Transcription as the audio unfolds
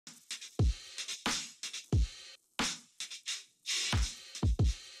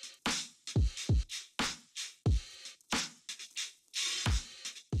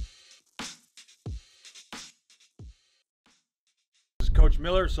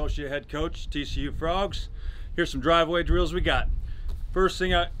Miller, Associate Head Coach, TCU Frogs. Here's some driveway drills we got. First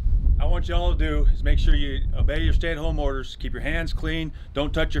thing I want you all to do is make sure you obey your stay-at-home orders. Keep your hands clean,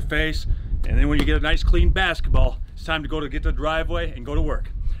 don't touch your face, and then when you get a nice clean basketball, it's time to get to the driveway and go to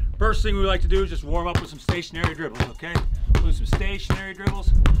work. First thing we like to do is just warm up with some stationary dribbles, okay? We'll do some stationary dribbles,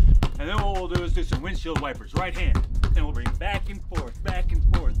 and then what we'll do is do some windshield wipers, right hand. Then we'll bring back and forth, back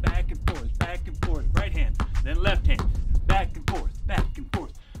and forth, back and forth, back and forth, right hand. Then left hand, back and forth, back and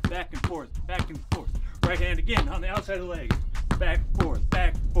forth, back and forth, back and forth. Right hand again on the outside of the leg. Back, forth,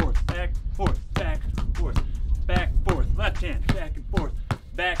 back, forth, back, forth, back, forth, back, forth. Left hand, back and forth,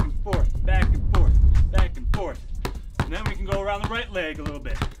 back and forth, back and forth, back and forth. And then we can go around the right leg a little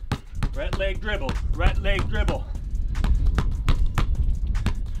bit. Right leg dribble, right leg dribble.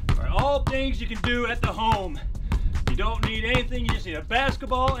 All right, all things you can do at the home. You don't need anything, you just need a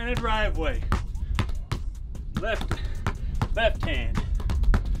basketball and a driveway. Left hand,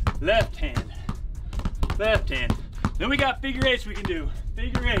 left hand, left hand. Then we got figure eights we can do.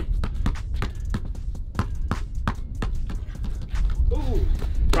 Figure eight. Ooh.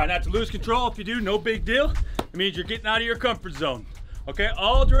 Try not to lose control. If you do, no big deal. It means you're getting out of your comfort zone. Okay,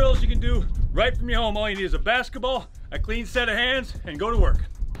 all drills you can do right from your home. All you need is a basketball, a clean set of hands, and go to work.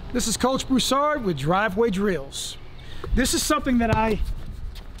 This is Coach Broussard with Driveway Drills. This is something that I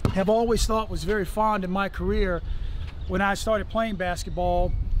have always thought was very fond in my career when I started playing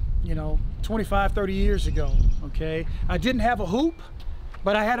basketball, 25, 30 years ago, okay? I didn't have a hoop,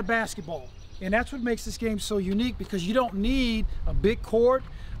 but I had a basketball. And that's what makes this game so unique, because you don't need a big court,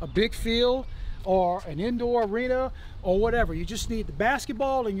 a big field, or an indoor arena, or whatever. You just need the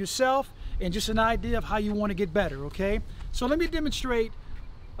basketball and yourself and just an idea of how you want to get better, okay? So let me demonstrate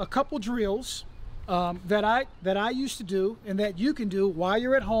a couple drills that I used to do and that you can do while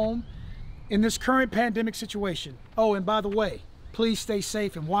you're at home in this current pandemic situation. Oh, and by the way, please stay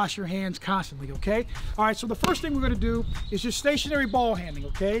safe and wash your hands constantly, okay? All right, so the first thing we're gonna do is just stationary ball handling,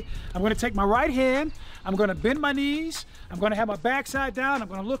 okay? I'm gonna take my right hand, I'm gonna bend my knees, I'm gonna have my backside down, I'm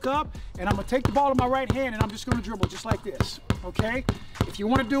gonna look up, and I'm gonna take the ball in my right hand and I'm just gonna dribble just like this, okay? If you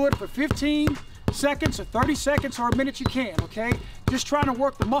wanna do it for 15 seconds or 30 seconds or a minute, you can, okay? Just trying to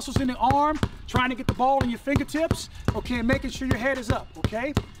work the muscles in the arm, trying to get the ball in your fingertips, okay, and making sure your head is up,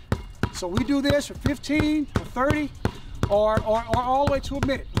 okay? So we do this for 15 or 30 or all the way to a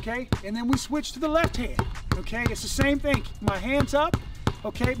minute, okay? And then we switch to the left hand, okay? It's the same thing. My hands up,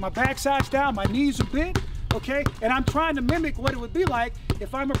 okay? My backside's down, my knees are bent, okay? And I'm trying to mimic what it would be like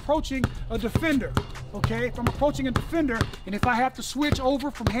if I'm approaching a defender, okay? If I'm approaching a defender and if I have to switch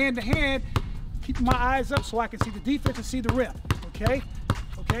over from hand to hand, keeping my eyes up so I can see the defense and see the rim, okay?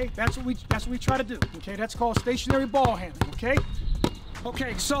 Okay, that's what we try to do, okay? That's called stationary ball handling, okay?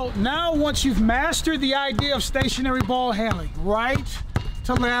 Okay, so now once you've mastered the idea of stationary ball handling, right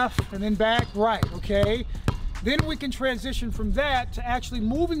to left and then back right, okay? Then we can transition from that to actually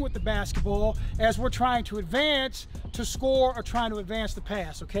moving with the basketball as we're trying to advance to score or trying to advance the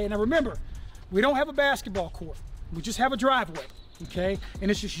pass, okay? Now remember, we don't have a basketball court. We just have a driveway, okay?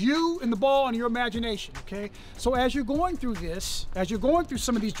 And it's just you and the ball and your imagination, okay? So as you're going through this, as you're going through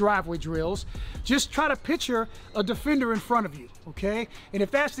some of these driveway drills, just try to picture a defender in front of you, okay? And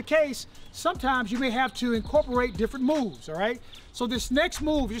if that's the case, sometimes you may have to incorporate different moves, all right? So this next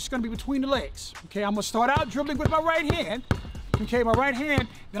move is just gonna be between the legs, okay? I'm gonna start out dribbling with my right hand, okay? My right hand,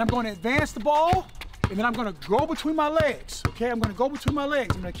 then I'm gonna advance the ball, and then I'm gonna go between my legs, okay? I'm gonna go between my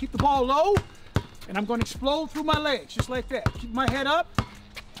legs. I'm gonna keep the ball low, and I'm going to explode through my legs, just like that. Keep my head up,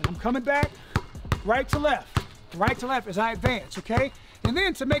 and I'm coming back right to left as I advance, okay? And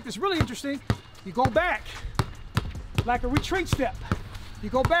then to make this really interesting, you go back like a retreat step. You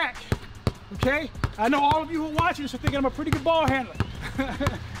go back, okay? I know all of you who are watching this are thinking I'm a pretty good ball handler.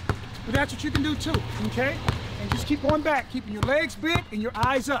 But that's what you can do too, okay? And just keep going back, keeping your legs bent and your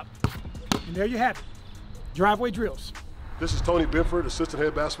eyes up. And there you have it, driveway drills. This is Tony Benford, assistant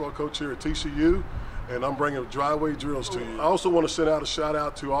head basketball coach here at TCU, and I'm bringing driveway drills to you. I also want to send out a shout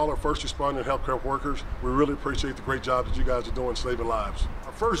out to all our first responder and healthcare workers. We really appreciate the great job that you guys are doing saving lives.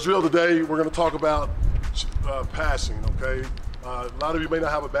 Our first drill today, we're going to talk about passing, okay? A lot of you may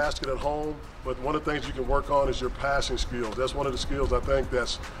not have a basket at home, but one of the things you can work on is your passing skills. That's one of the skills I think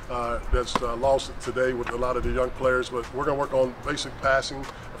that's lost today with a lot of the young players, but we're going to work on basic passing.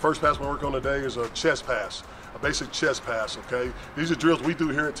 The first pass we're going to work on today is a chest pass. A basic chest pass, okay? These are drills we do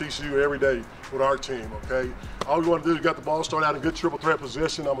here at TCU every day with our team, okay? All we want to do is get the ball, start out in good triple threat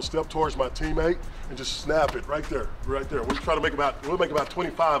position. I'm gonna step towards my teammate and just snap it right there, right there. We try to make we'll make about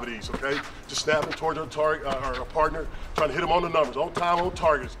 25 of these, okay? Just snapping towards our target, our partner, trying to hit them on the numbers, on time, on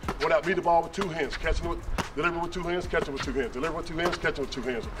targets. Going out, meet the ball with two hands, catching it with Deliver with two hands, catch it with two hands. Deliver with two hands, catch it with two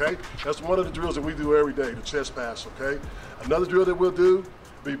hands, okay? That's one of the drills that we do every day, the chest pass, okay? Another drill that we'll do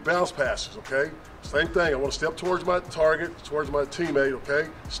be bounce passes, okay? Same thing, I want to step towards my target, towards my teammate, okay?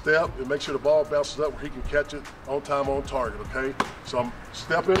 Step and make sure the ball bounces up where he can catch it on time, on target, okay? So I'm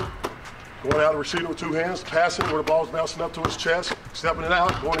stepping, going out and receiving with two hands, passing where the ball's bouncing up to his chest, stepping it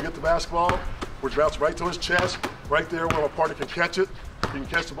out, going to get the basketball, where it's bouncing right to his chest, right there where my partner can catch it. He can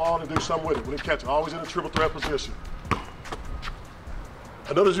catch the ball and do something with it when he catches it, always in a triple threat position.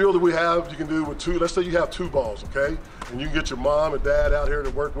 Another drill that we have, you can do with two, let's say you have two balls, okay? And you can get your mom and dad out here to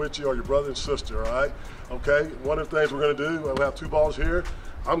work with you, or your brother and sister, all right? Okay, one of the things we're gonna do, we have two balls here.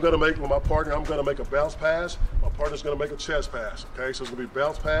 I'm gonna make, with my partner, I'm gonna make a bounce pass. My partner's gonna make a chest pass, okay? So it's gonna be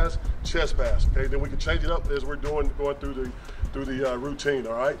bounce pass, chest pass, okay? Then we can change it up as we're going through the routine,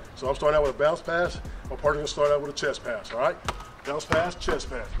 all right? So I'm starting out with a bounce pass. My partner's gonna start out with a chest pass, all right? Bounce pass, chest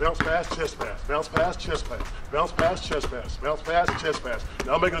pass, bounce pass, chest pass, bounce pass, chest pass, bounce pass, chest pass, bounce pass, chest pass.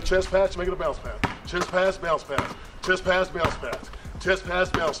 Now I'm making a chest pass, making a bounce pass. Chest pass, bounce pass, chest pass, bounce pass, chest pass,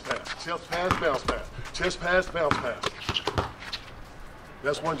 bounce pass, chest pass, bounce pass, chest pass, bounce pass.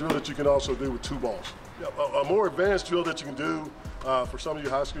 That's one drill that you can also do with two balls. A more advanced drill that you can do for some of you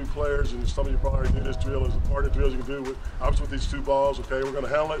high school players, and some of you probably already do this drill, is a part of the drills you can do with, obviously with these two balls, okay? We're gonna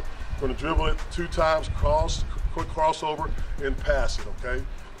handle it, we're gonna dribble it 2 times, quick crossover, and pass it, okay?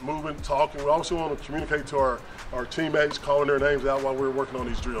 Moving, talking. We also want to communicate to our teammates, calling their names out while we're working on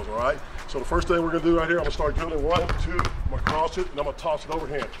these drills, all right? So the first thing we're gonna do right here, I'm gonna start dribbling 1, 2, I'm gonna cross it, and I'm gonna toss it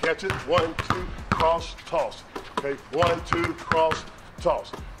overhand. Catch it, 1, 2, cross, toss. Okay, 1, 2, cross,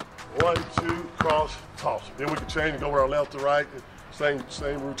 toss. 1, 2, cross, toss. Then we can change and go our left to right, same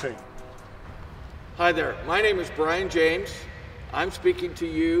routine. Hi there, my name is Brian James. I'm speaking to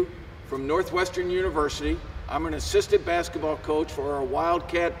you from Northwestern University. I'm an assistant basketball coach for our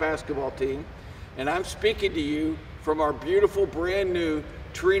Wildcat basketball team, and I'm speaking to you from our beautiful brand new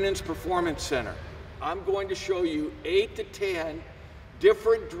Treenan's Performance Center. I'm going to show you 8 to 10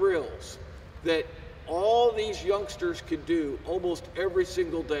 different drills that all these youngsters can do almost every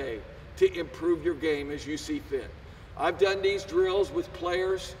single day to improve your game as you see fit. I've done these drills with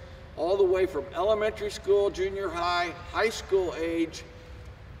players all the way from elementary school, junior high, high school age,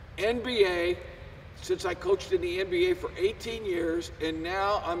 NBA, since I coached in the NBA for 18 years, and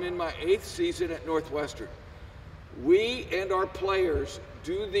now I'm in my 8th season at Northwestern. We and our players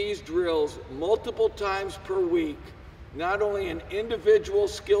do these drills multiple times per week, not only in individual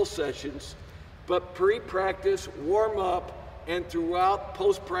skill sessions, but pre-practice, warm-up, and throughout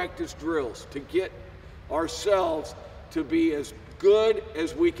post-practice drills to get ourselves to be as good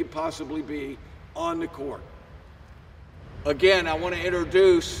as we can possibly be on the court. Again, I want to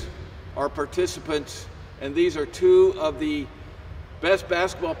introduce our participants, and these are 2 of the best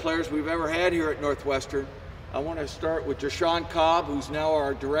basketball players we've ever had here at Northwestern. I want to start with Jashawn Cobb, who's now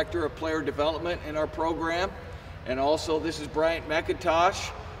our Director of Player Development in our program. And also, this is Bryant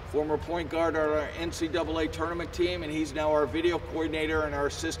McIntosh, former point guard on our NCAA tournament team, and he's now our video coordinator and our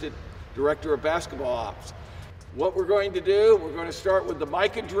Assistant Director of Basketball Ops. What we're going to do, we're going to start with the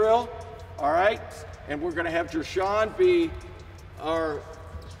Micah drill, all right? And we're going to have Jashawn be our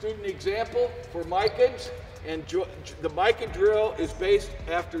student example for Micahs. And the Micah drill is based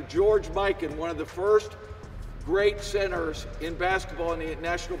after George Mikan, one of the first great centers in basketball in the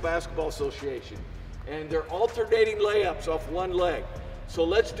National Basketball Association. And they're alternating layups off one leg. So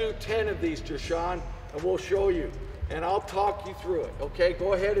let's do 10 of these, Jashawn, and we'll show you. And I'll talk you through it, okay?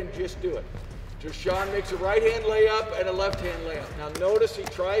 Go ahead and just do it. Jashawn makes a right-hand layup and a left-hand layup. Now notice he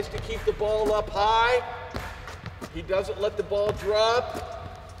tries to keep the ball up high. He doesn't let the ball drop.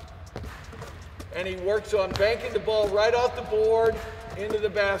 And he works on banking the ball right off the board into the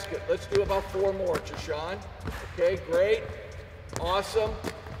basket. Let's do about 4 more, Jashawn. Okay, great. Awesome.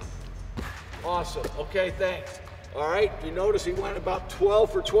 Awesome. Okay, thanks. All right, you notice he went about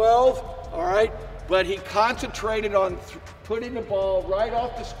 12 for 12, all right? But he concentrated on putting the ball right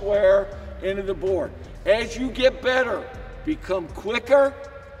off the square into the board. As you get better, become quicker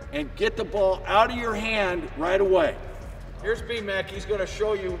and get the ball out of your hand right away. Here's B-Mac. He's going to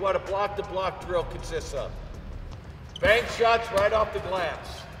show you what a block-to-block drill consists of. Bank shots right off the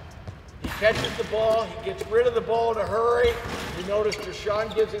glass. He catches the ball. He gets rid of the ball in a hurry. You notice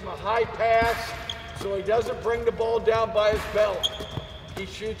Jashawn gives him a high pass so he doesn't bring the ball down by his belt. He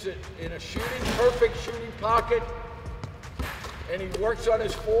shoots it in a perfect shooting pocket, and he works on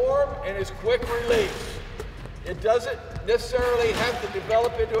his form and his quick release. It doesn't necessarily have to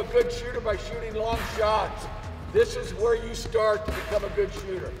develop into a good shooter by shooting long shots. This is where you start to become a good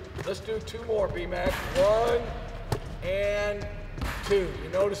shooter. Let's do 2 more, B-Mac. 1 and 2. You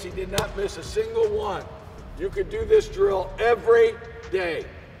notice he did not miss a single one. You could do this drill every day.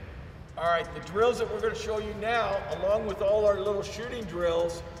 All right, the drills that we're going to show you now, along with all our little shooting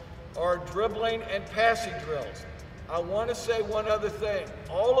drills, are dribbling and passing drills. I want to say one other thing.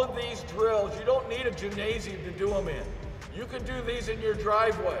 All of these drills, you don't need a gymnasium to do them in. You can do these in your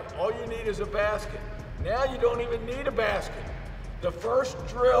driveway. All you need is a basket. Now you don't even need a basket. The first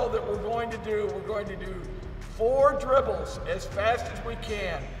drill that we're going to do 4 dribbles as fast as we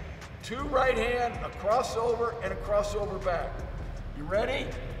can. 2 right hand, a crossover, and a crossover back. You ready?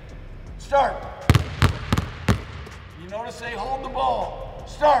 Start. You notice they hold the ball.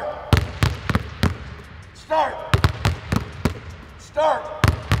 Start. Start. Start.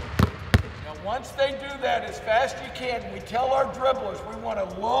 Now once they do that as fast as you can, we tell our dribblers we want a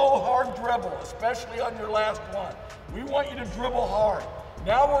low, hard dribble, especially on your last one. We want you to dribble hard.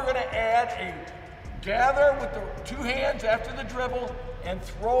 Now we're going to add a gather with the 2 hands after the dribble and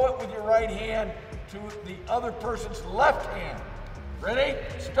throw it with your right hand to the other person's left hand. Ready?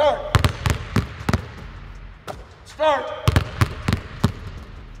 Start. Start.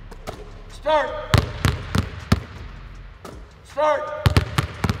 Start. Start.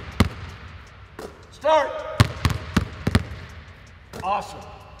 Start. Awesome.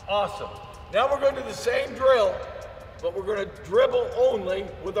 Awesome. Now we're going to do the same drill, but we're going to dribble only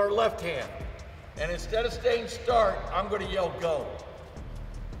with our left hand. And instead of saying start, I'm going to yell go.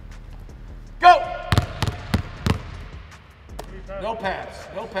 Go! No pass,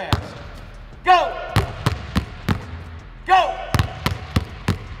 no pass. Go! Go!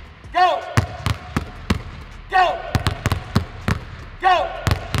 Go! Go! Go!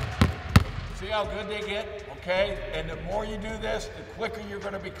 See how good they get? Okay? And the more you do this, the quicker you're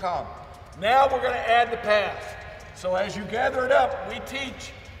going to become. Now we're going to add the pass. So as you gather it up, we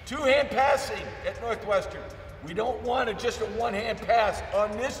teach 2-hand passing at Northwestern. We don't want just a 1-hand pass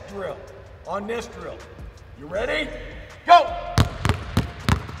on this drill. On this drill. You ready? Go!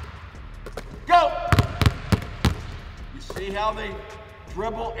 Go! You see how they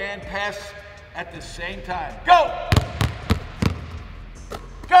dribble and pass at the same time. Go!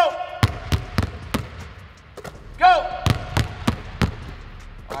 Go! Go!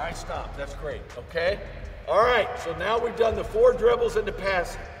 All right, stop. That's great, okay? All right, so now we've done the 4 dribbles and the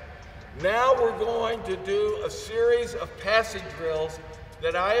passing. Now we're going to do a series of passing drills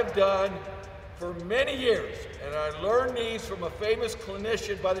that I have done for many years. And I learned these from a famous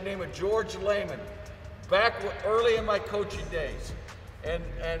clinician by the name of George Lehman, back early in my coaching days. And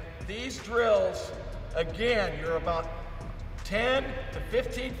these drills, again, you're about 10 to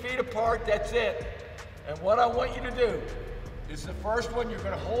 15 feet apart, that's it. And what I want you to do is the first one, you're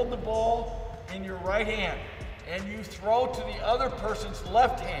going to hold the ball in your right hand and you throw to the other person's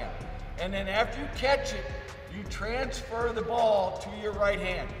left hand. And then after you catch it, you transfer the ball to your right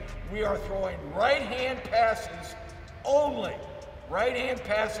hand. We are throwing right hand passes only. Right hand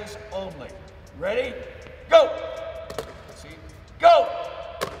passes only. Ready? Go! See? Go!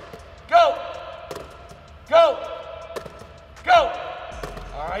 Go! Go! Go!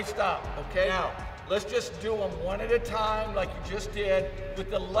 All right, stop. Okay, now let's just do them one at a time like you just did with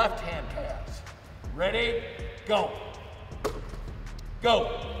the left hand pass. Ready? Go!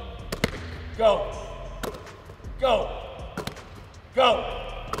 Go! Go! Go! Go!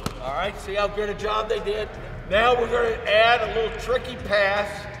 All right, see how good a job they did? Now we're going to add a little tricky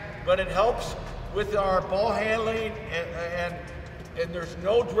pass, but it helps with our ball handling and there's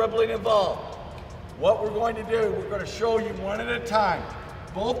no dribbling involved. What we're going to do, we're going to show you one at a time.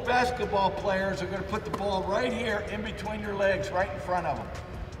 Both basketball players are going to put the ball right here in between your legs, right in front of them.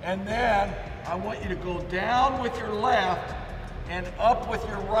 And then I want you to go down with your left and up with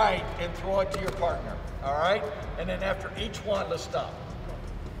your right and throw it to your partner, all right? And then after each one, let's stop.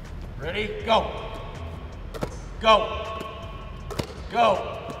 Ready? Go. Go.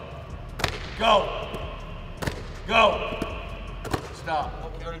 Go. Go. Go. Stop.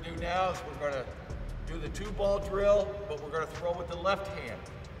 What we're going to do now is we're going to do the 2-ball drill, but we're going to throw with the left hand.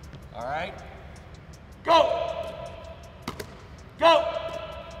 All right? Go. Go.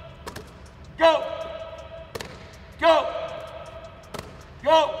 Go. Go.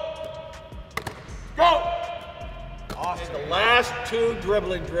 Go. Go. Awesome. The last 2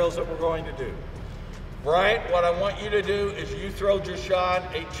 dribbling drills that we're going to do. Bryant, what I want you to do is you throw Jashawn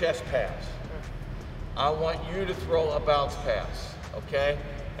a chest pass. I want you to throw a bounce pass, okay?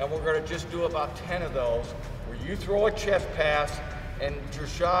 And we're going to just do about 10 of those where you throw a chest pass and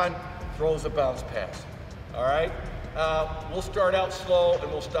Jashawn throws a bounce pass, all right? We'll start out slow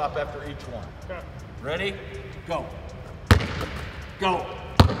and we'll stop after each one. Okay. Ready? Go. Go.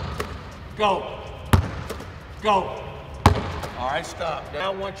 Go. Go. All right, stop.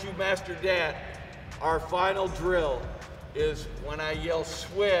 Now once you mastered that, Our final drill is when I yell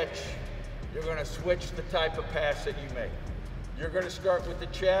switch, you're gonna switch the type of pass that you make. You're gonna start with the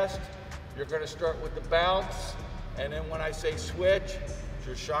chest, you're gonna start with the bounce, and then when I say switch,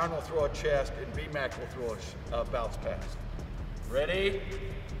 Jershawn will throw a chest and B-Mac will throw a bounce pass. Ready?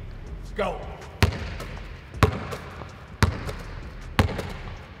 Let's go.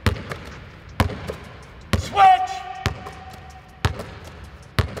 Switch!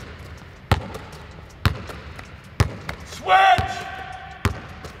 Switch!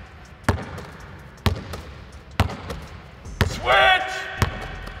 Switch!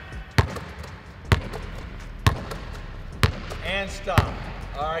 And stop.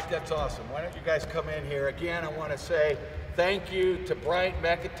 All right, that's awesome. Why don't you guys come in here? Again, I want to say thank you to Bryant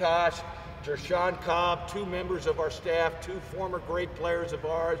McIntosh, Jershawn Cobb, 2 members of our staff, 2 former great players of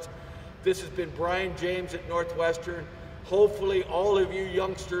ours. This has been Brian James at Northwestern. Hopefully all of you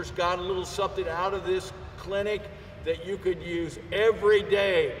youngsters got a little something out of this clinic that you could use every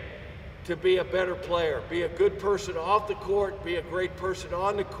day to be a better player. Be a good person off the court, be a great person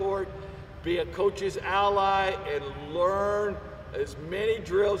on the court, be a coach's ally, and learn as many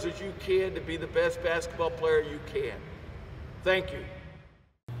drills as you can to be the best basketball player you can. Thank you.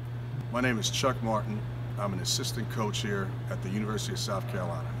 My name is Chuck Martin. I'm an assistant coach here at the University of South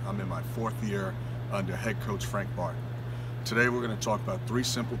Carolina. I'm in my 4th year under head coach Frank Barton. Today we're going to talk about 3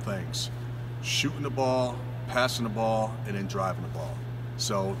 simple things: shooting the ball, passing the ball, and then driving the ball.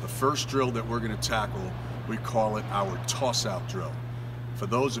 So the first drill that we're going to tackle, we call it our toss-out drill. For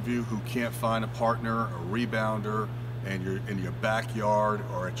those of you who can't find a partner, a rebounder, and you're in your backyard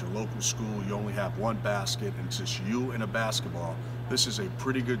or at your local school, you only have 1 basket and it's just you and a basketball, this is a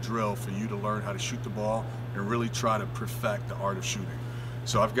pretty good drill for you to learn how to shoot the ball and really try to perfect the art of shooting.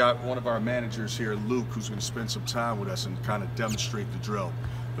 So I've got one of our managers here, Luke, who's going to spend some time with us and kind of demonstrate the drill.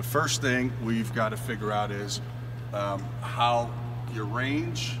 The first thing we've got to figure out is how your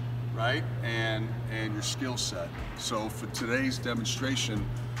range, right, and your skill set. So for today's demonstration,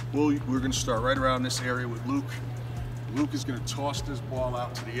 we're going to start right around this area with Luke. Luke is going to toss this ball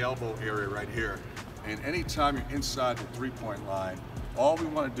out to the elbow area right here. And anytime you're inside the 3-point line, all we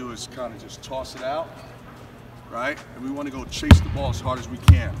want to do is kind of just toss it out, right? And we want to go chase the ball as hard as we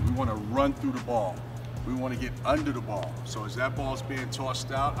can. We want to run through the ball. We want to get under the ball. So as that ball is being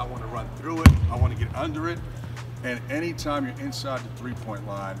tossed out, I want to run through it. I want to get under it. And anytime you're inside the 3-point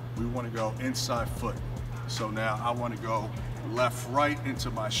line, we want to go inside foot. So now I want to go left, right into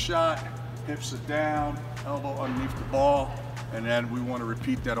my shot, hips are down, elbow underneath the ball, and then we want to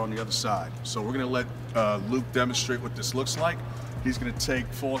repeat that on the other side. So we're going to let Luke demonstrate what this looks like. He's going to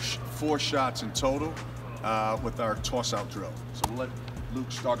take four shots in total with our toss-out drill. So we'll let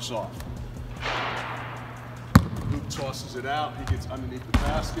Luke start us off. Luke tosses it out. He gets underneath the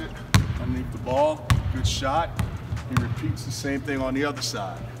basket, underneath the ball. Good shot. He repeats the same thing on the other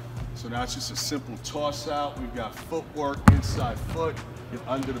side. So now it's just a simple toss-out. We've got footwork, inside foot, get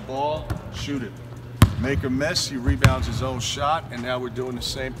under the ball, shoot it. Make a miss, he rebounds his own shot, and now we're doing the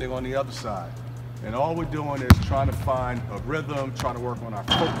same thing on the other side. And all we're doing is trying to find a rhythm, trying to work on our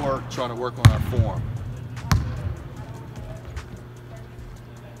footwork, trying to work on our form.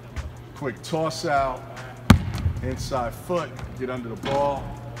 Quick toss out, inside foot, get under the ball,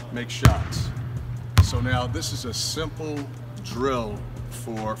 make shots. So now this is a simple drill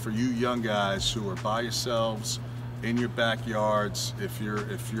for you young guys who are by yourselves in your backyards. If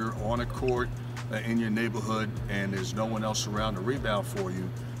you're on a court in your neighborhood and there's no one else around to rebound for you,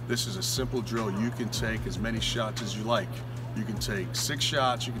 this is a simple drill. You can take as many shots as you like. You can take 6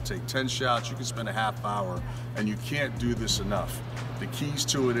 shots, you can take 10 shots, you can spend a half hour, and you can't do this enough. The keys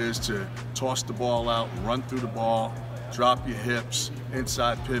to it is to toss the ball out, run through the ball, drop your hips,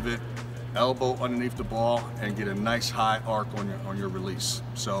 inside pivot, elbow underneath the ball, and get a nice high arc on your release.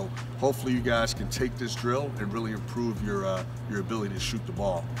 So hopefully you guys can take this drill and really improve your ability to shoot the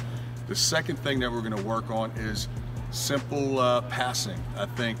ball. The second thing that we're going to work on is simple passing. I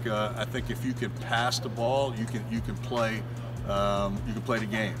think if you can pass the ball, you can play the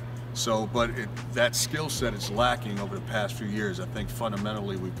game. So, but that skill set is lacking over the past few years. I think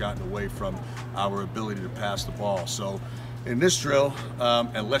fundamentally we've gotten away from our ability to pass the ball. So in this drill,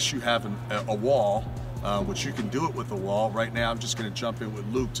 unless you have a wall, which you can do it with a wall, right now I'm just going to jump in with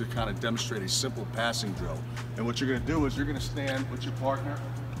Luke to kind of demonstrate a simple passing drill. And what you're going to do is you're going to stand with your partner,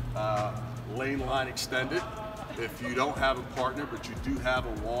 lane line extended. If you don't have a partner, but you do have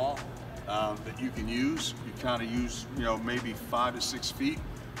a wall that you can use, you kind of use, maybe 5 to 6 feet.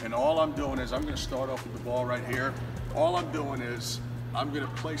 And all I'm doing is I'm going to start off with the ball right here. All I'm doing is I'm going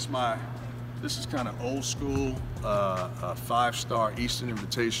to place my This is kind of old school, 5-star Eastern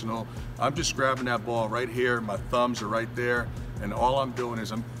Invitational. I'm just grabbing that ball right here. My thumbs are right there. And all I'm doing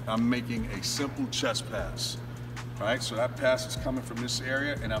is I'm making a simple chest pass. All right, so that pass is coming from this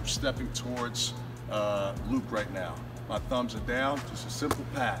area, and I'm stepping towards Luke right now. My thumbs are down, just a simple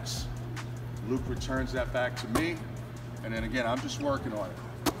pass. Luke returns that back to me, and then again, I'm just working on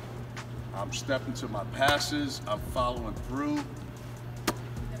it. I'm stepping to my passes, I'm following through,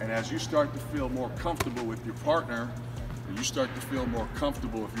 and as you start to feel more comfortable with your partner, and you start to feel more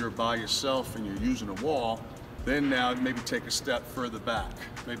comfortable if you're by yourself and you're using a wall, then now maybe take a step further back,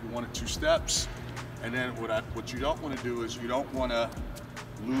 maybe 1 or 2 steps. And then what you don't want to do is you don't want to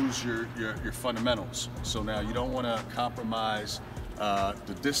lose your fundamentals. So now you don't want to compromise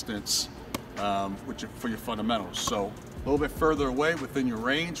the distance for your fundamentals. So a little bit further away within your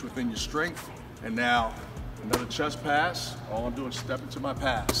range, within your strength. And now another chest pass. All I'm doing is stepping to my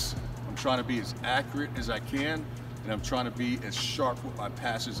pass. I'm trying to be as accurate as I can, and I'm trying to be as sharp with my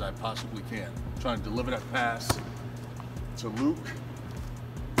passes as I possibly can. I'm trying to deliver that pass to Luke.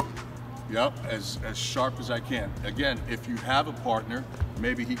 Yep, as sharp as I can. Again, if you have a partner,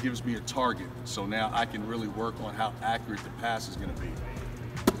 maybe he gives me a target. So now I can really work on how accurate the pass is going to be.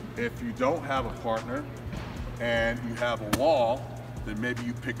 If you don't have a partner and you have a wall, then maybe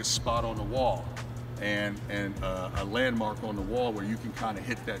you pick a spot on the wall and a landmark on the wall where you can kind of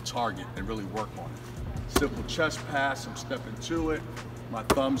hit that target and really work on it. Simple chest pass, I'm stepping to it. My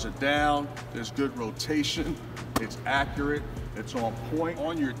thumbs are down, there's good rotation, it's accurate. It's on point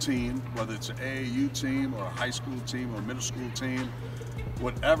on your team, whether it's an AAU team or a high school team or a middle school team.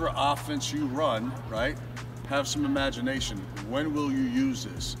 Whatever offense you run, right, have some imagination. When will you use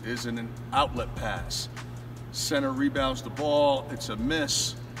this? Is it an outlet pass? Center rebounds the ball, it's a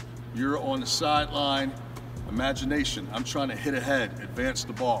miss. You're on the sideline. Imagination, I'm trying to hit ahead, advance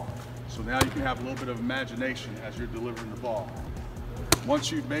the ball. So now you can have a little bit of imagination as you're delivering the ball.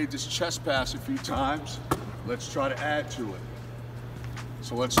 Once you've made this chest pass a few times, let's try to add to it.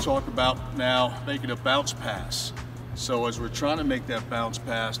 So let's talk about now making a bounce pass. So as we're trying to make that bounce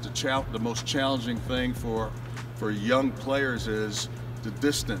pass, the most challenging thing for young players is the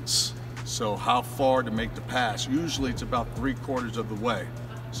distance. So how far to make the pass. Usually it's about 3/4 of the way.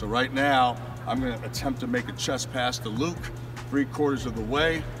 So right now, I'm going to attempt to make a chest pass to Luke, 3/4 of the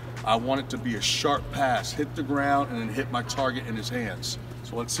way. I want it to be a sharp pass, hit the ground, and then hit my target in his hands.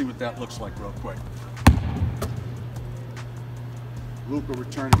 So let's see what that looks like real quick. Luke will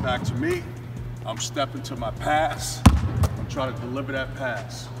return it back to me. I'm stepping to my pass. I'm trying to deliver that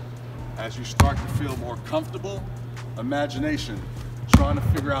pass. As you start to feel more comfortable, imagination, trying to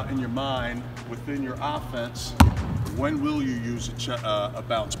figure out in your mind, within your offense, when will you use a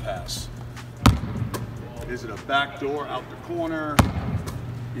bounce pass? Is it a back door out the corner?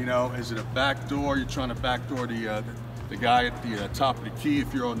 You know, is it a back door? You're trying to backdoor the guy at the top of the key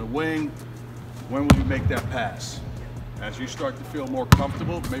if you're on the wing. When will you make that pass? As you start to feel more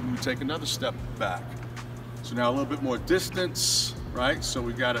comfortable, maybe we take another step back. So now a little bit more distance, right? So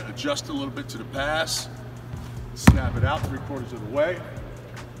we got to adjust a little bit to the pass. Snap it out 3/4 of the way.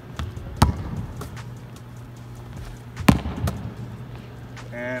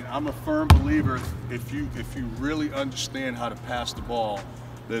 And I'm a firm believer, if you really understand how to pass the ball,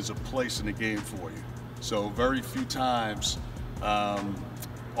 there's a place in the game for you. So very few times,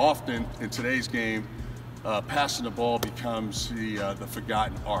 often in today's game, passing the ball becomes the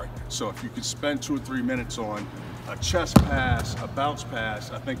forgotten art. So if you could spend 2 or 3 minutes on a chest pass, a bounce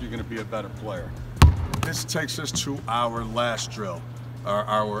pass, I think you're going to be a better player. This takes us to our last drill,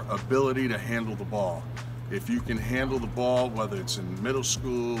 our ability to handle the ball. If you can handle the ball, whether it's in middle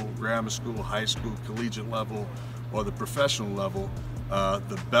school, grammar school, high school, collegiate level, or the professional level,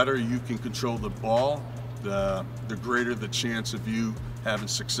 the better you can control the ball, the greater the chance of you having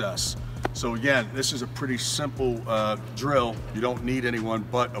success. So again, this is a pretty simple drill. You don't need anyone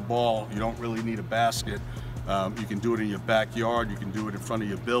but a ball. You don't really need a basket. You can do it in your backyard. You can do it in front of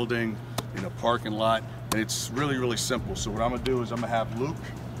your building, in a parking lot. And it's really, really simple. So what I'm gonna do is I'm gonna have Luke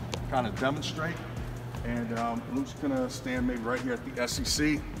kind of demonstrate. And Luke's gonna stand maybe right here at the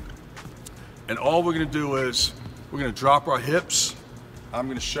SEC. And all we're gonna do is we're gonna drop our hips. I'm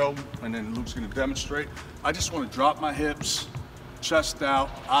gonna show, and then Luke's gonna demonstrate. I just wanna drop my hips, chest out,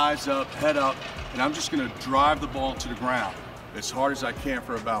 eyes up, head up, and I'm just gonna drive the ball to the ground as hard as I can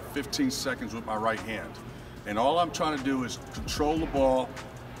for about 15 seconds with my right hand. And all I'm trying to do is control the ball,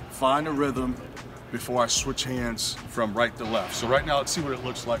 find a rhythm before I switch hands from right to left. So right now, let's see what it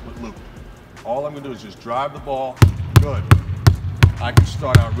looks like with Luke. All I'm gonna do is just drive the ball, good. I can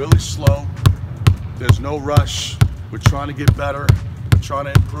start out really slow. There's no rush. We're trying to get better. We're trying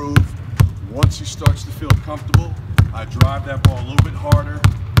to improve. Once he starts to feel comfortable, I drive that ball a little bit harder.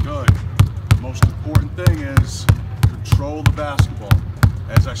 Good. The most important thing is control the basketball.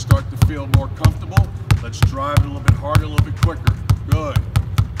 As I start to feel more comfortable, let's drive it a little bit harder, a little bit quicker. Good.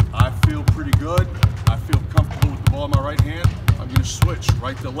 I feel pretty good. I feel comfortable with the ball in my right hand. I'm going to switch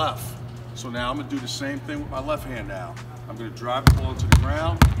right to left. So now I'm going to do the same thing with my left hand now. I'm going to drive the ball into the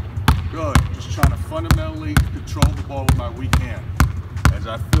ground. Good. Just trying to fundamentally control the ball with my weak hand. As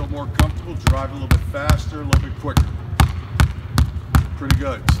I feel more comfortable, drive a little bit faster, a little bit quicker. Pretty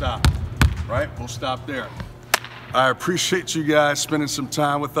good. Stop. Right? We'll stop there. I appreciate you guys spending some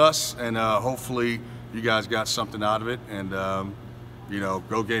time with us, and hopefully you guys got something out of it, and you know,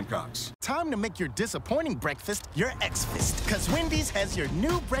 go Gamecocks. Time to make your disappointing breakfast your X-Fist, because Wendy's has your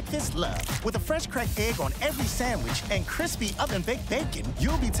new breakfast love. With a fresh cracked egg on every sandwich and crispy oven-baked bacon,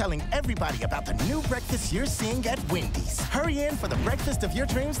 you'll be telling everybody about the new breakfast you're seeing at Wendy's. Hurry in for the breakfast of your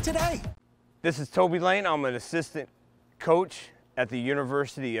dreams today. This is Toby Lane. I'm an assistant coach at the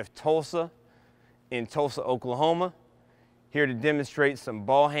University of Tulsa in Tulsa, Oklahoma. Here to demonstrate some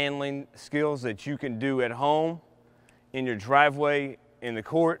ball handling skills that you can do at home, in your driveway, in the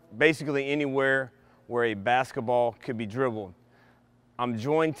court, basically anywhere where a basketball could be dribbled. I'm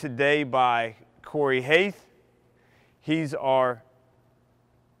joined today by Corey Haith. He's our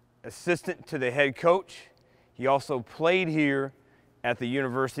assistant to the head coach. He also played here at the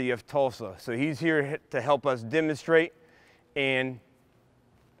University of Tulsa. So he's here to help us demonstrate, and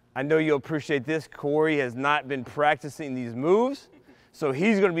I know you'll appreciate this. Corey has not been practicing these moves, so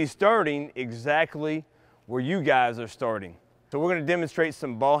he's going to be starting exactly where you guys are starting. So we're going to demonstrate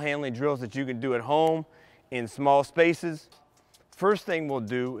some ball handling drills that you can do at home in small spaces. First thing we'll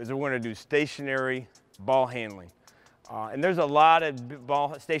do is we're going to do stationary ball handling. And there's a lot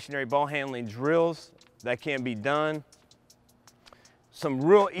of stationary ball handling drills that can be done. Some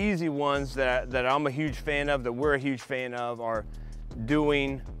real easy ones that I'm a huge fan of, that we're a huge fan of, are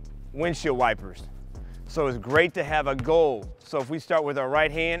doing windshield wipers. So it's great to have a goal. So if we start with our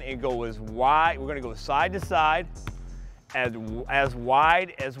right hand and go as wide, we're gonna go side to side, as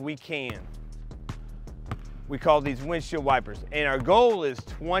wide as we can. We call these windshield wipers. And our goal is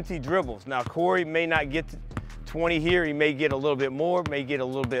 20 dribbles. Now Corey may not get to 20 here, he may get a little bit more, may get a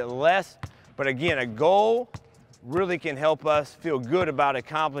little bit less. But again, a goal really can help us feel good about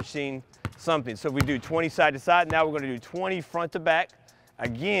accomplishing something. So we do 20 side to side. Now we're gonna do 20 front to back.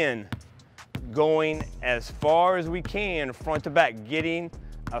 Again, going as far as we can front to back, getting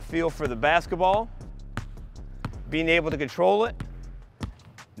a feel for the basketball, being able to control it,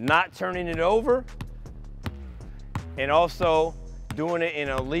 not turning it over, and also doing it in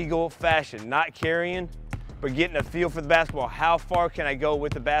a legal fashion, not carrying, but getting a feel for the basketball. How far can I go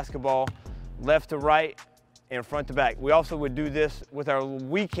with the basketball, left to right and front to back? We also would do this with our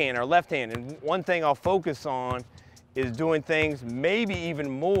weak hand, our left hand. And one thing I'll focus on is doing things maybe even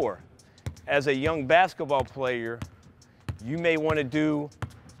more. As a young basketball player, you may want to do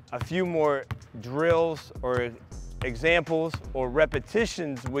a few more drills or examples or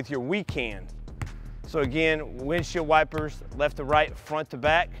repetitions with your weak hand. So again, windshield wipers, left to right, front to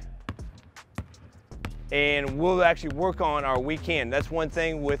back. And we'll actually work on our weak hand. That's one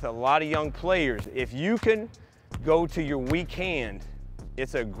thing with a lot of young players. If you can go to your weak hand,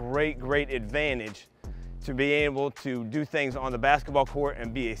 it's a great, great advantage to be able to do things on the basketball court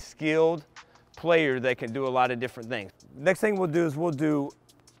and be a skilled player that can do a lot of different things. Next thing we'll do is we'll do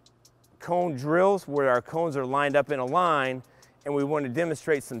cone drills where our cones are lined up in a line, and we want to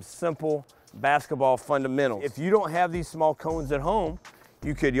demonstrate some simple basketball fundamentals. If you don't have these small cones at home,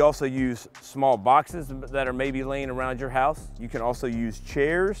 you could also use small boxes that are maybe laying around your house. You can also use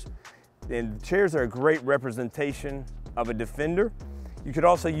chairs, and chairs are a great representation of a defender. You could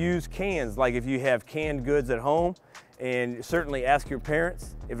also use cans, like if you have canned goods at home, and certainly ask your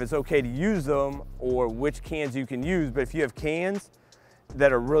parents if it's okay to use them or which cans you can use. But if you have cans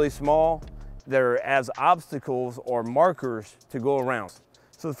that are really small, they're as obstacles or markers to go around.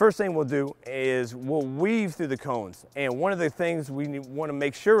 So the first thing we'll do is we'll weave through the cones. And one of the things we want to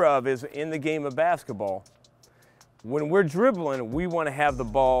make sure of is in the game of basketball, when we're dribbling, we want to have the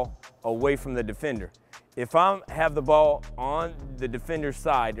ball away from the defender. If I have the ball on the defender's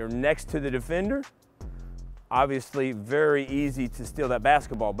side or next to the defender, obviously very easy to steal that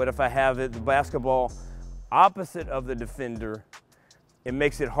basketball. But if I have the basketball opposite of the defender, it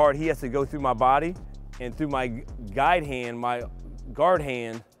makes it hard. He has to go through my body and through my guide hand, my guard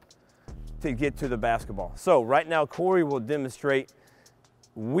hand, to get to the basketball. So right now, Corey will demonstrate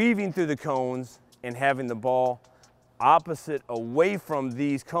weaving through the cones and having the ball opposite away from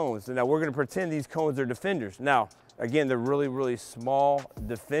these cones. And now we're going to pretend these cones are defenders. Now, again, they're really, really small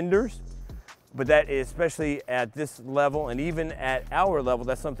defenders. but that is, especially at this level and even at our level,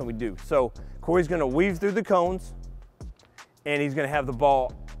 that's something we do. So Corey's gonna weave through the cones, and he's gonna have the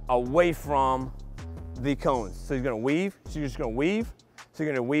ball away from the cones. So he's gonna weave, so you're just gonna weave. So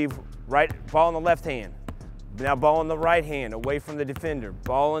you're gonna weave right, ball in the left hand. Now ball in the right hand, away from the defender.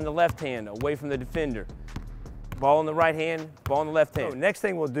 Ball in the left hand, away from the defender. Ball in the right hand, ball in the left hand. So next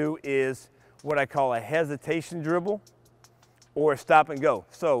thing we'll do is what I call a hesitation dribble or a stop and go.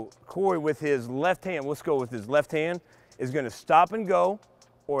 So Corey with his left hand, let's go with his left hand, is gonna stop and go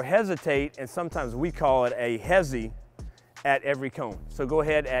or hesitate, and sometimes we call it a hezi at every cone. So go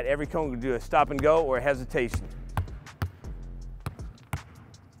ahead, at every cone, do a stop and go or a hesitation.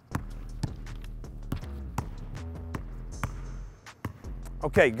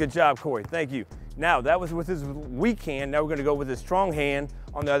 Okay, good job, Corey, thank you. Now, that was with his weak hand. Now we're gonna go with his strong hand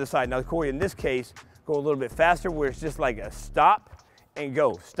on the other side. Now, Corey, in this case, go a little bit faster where it's just like a stop and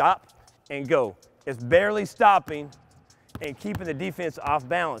go, stop and go. It's barely stopping and keeping the defense off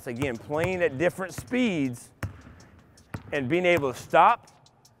balance. Again, playing at different speeds and being able to stop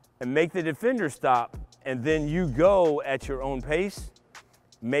and make the defender stop, and then you go at your own pace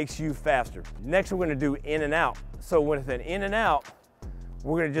makes you faster. Next, we're gonna do in and out. So with an in and out,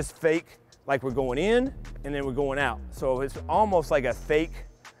 we're gonna just fake like we're going in and then we're going out. So it's almost like a fake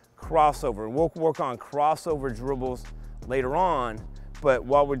crossover. We'll work on crossover dribbles later on, but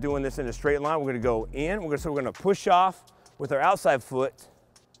while we're doing this in a straight line, we're gonna go in, so we're gonna push off with our outside foot,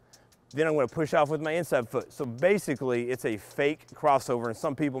 then I'm gonna push off with my inside foot. So basically, it's a fake crossover, and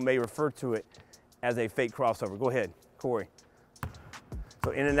some people may refer to it as a fake crossover. Go ahead, Corey.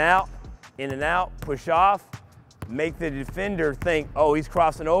 So in and out, push off, make the defender think, oh, he's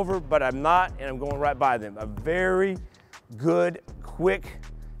crossing over, but I'm not, and I'm going right by them. A very good, quick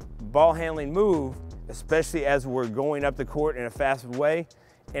ball handling move, especially as we're going up the court in a fast way,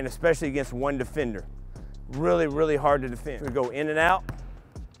 and especially against one defender. Really, really hard to defend. We go in and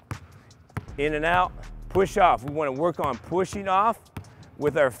out, push off. We want to work on pushing off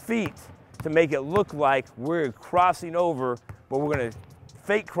with our feet to make it look like we're crossing over, but we're going to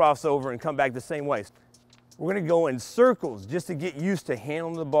fake crossover and come back the same way. We're gonna go in circles just to get used to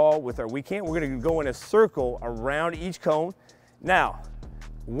handling the ball with our weak hand. We're gonna go in a circle around each cone. Now,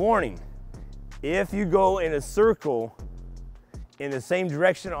 warning, if you go in a circle in the same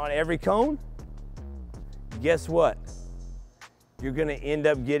direction on every cone, guess what? You're gonna end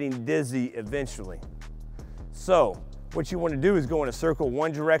up getting dizzy eventually. So, what you wanna do is go in a circle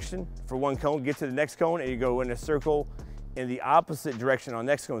one direction for one cone, get to the next cone, and you go in a circle in the opposite direction on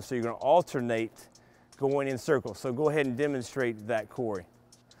the next cone. So you're gonna alternate going in circles. So go ahead and demonstrate that, Corey.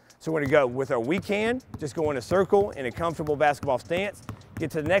 So we're gonna go with our weak hand, just go in a circle in a comfortable basketball stance,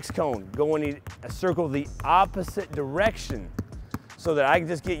 get to the next cone, go in a circle the opposite direction so that I can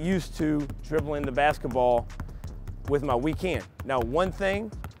just get used to dribbling the basketball with my weak hand. Now, one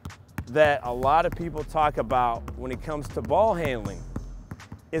thing that a lot of people talk about when it comes to ball handling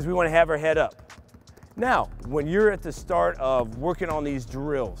is we wanna have our head up. Now, when you're at the start of working on these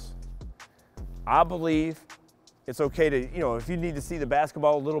drills, I believe it's okay to, if you need to see the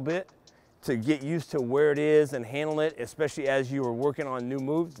basketball a little bit to get used to where it is and handle it, especially as you are working on new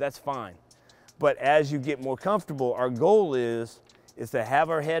moves, that's fine. But as you get more comfortable, our goal is to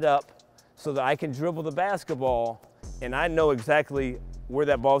have our head up so that I can dribble the basketball and I know exactly where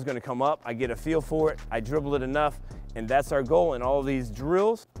that ball is going to come up. I get a feel for it, I dribble it enough, and that's our goal in all of these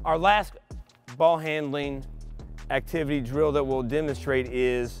drills. Our last ball handling activity drill that we'll demonstrate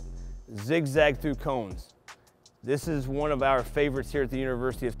is zigzag through cones. This is one of our favorites here at the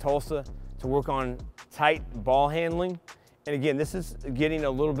University of Tulsa to work on tight ball handling. And again, this is getting a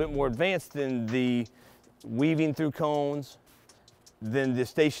little bit more advanced than the weaving through cones, than the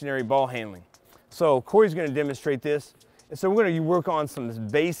stationary ball handling. So Corey's gonna demonstrate this. And so we're gonna work on some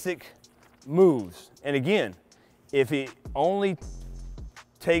basic moves. And again, if it only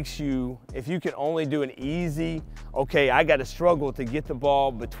takes you, if you can only do an easy, okay, I got to struggle to get the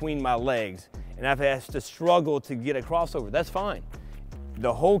ball between my legs and I've had to struggle to get a crossover, that's fine.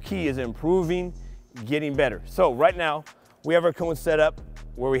 The whole key is improving, getting better. So right now, we have our cone set up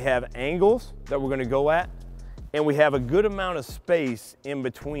where we have angles that we're going to go at, and we have a good amount of space in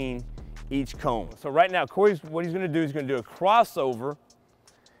between each cone. So right now, Corey's, what he's going to do is going to do a crossover.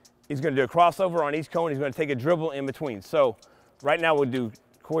 He's going to do a crossover on each cone. He's going to take a dribble in between. So right now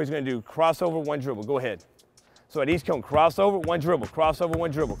Corey's going to do crossover, one dribble. Go ahead. So at each cone, crossover, one dribble, crossover,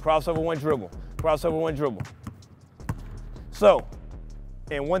 one dribble, crossover, one dribble, crossover, one dribble. So,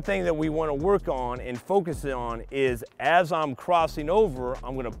 and one thing that we want to work on and focus on is as I'm crossing over,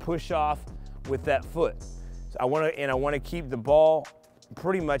 I'm going to push off with that foot. So I want to keep the ball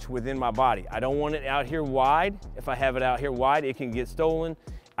pretty much within my body. I don't want it out here wide. If I have it out here wide, it can get stolen.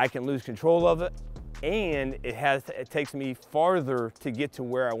 I can lose control of it, and it takes me farther to get to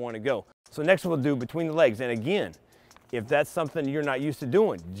where I want to go. So next we'll do between the legs. And again, if that's something you're not used to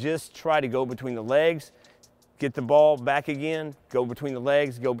doing, just try to go between the legs, get the ball back again, go between the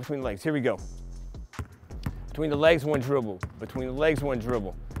legs, go between the legs. Here we go. Between the legs, one dribble. Between the legs, one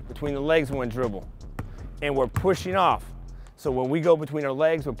dribble. Between the legs, one dribble. And we're pushing off. So when we go between our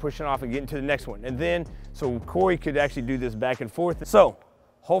legs, we're pushing off and getting to the next one. And then, so Corey could actually do this back and forth. So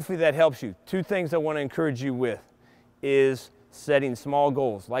hopefully that helps you. Two things I want to encourage you with is setting small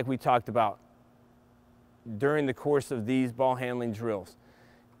goals, like we talked about during the course of these ball handling drills.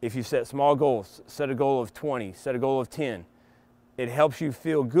 If you set small goals, set a goal of 20, set a goal of 10, it helps you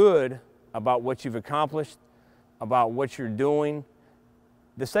feel good about what you've accomplished, about what you're doing.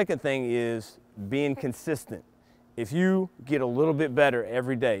 The second thing is being consistent. If you get a little bit better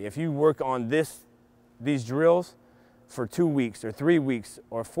every day, if you work on these drills for 2 weeks or 3 weeks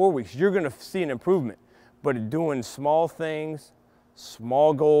or 4 weeks, you're gonna see an improvement. But doing small things,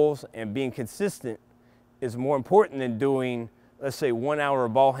 small goals, and being consistent is more important than doing, let's say, 1 hour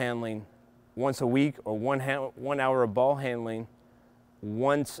of ball handling once a week or 1 hour of ball handling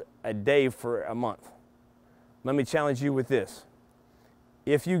once a day for a month. Let me challenge you with this.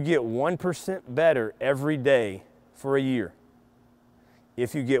 If you get 1% better every day for a year,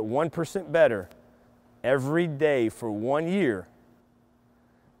 if you get 1% better every day for 1 year,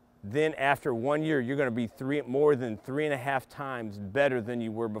 then after 1 year, you're going to be more than 3.5 times better than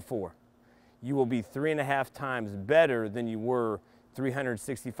you were before. You will be 3.5 times better than you were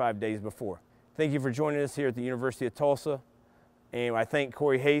 365 days before. Thank you for joining us here at the University of Tulsa. And I thank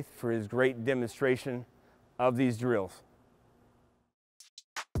Corey Haith for his great demonstration of these drills.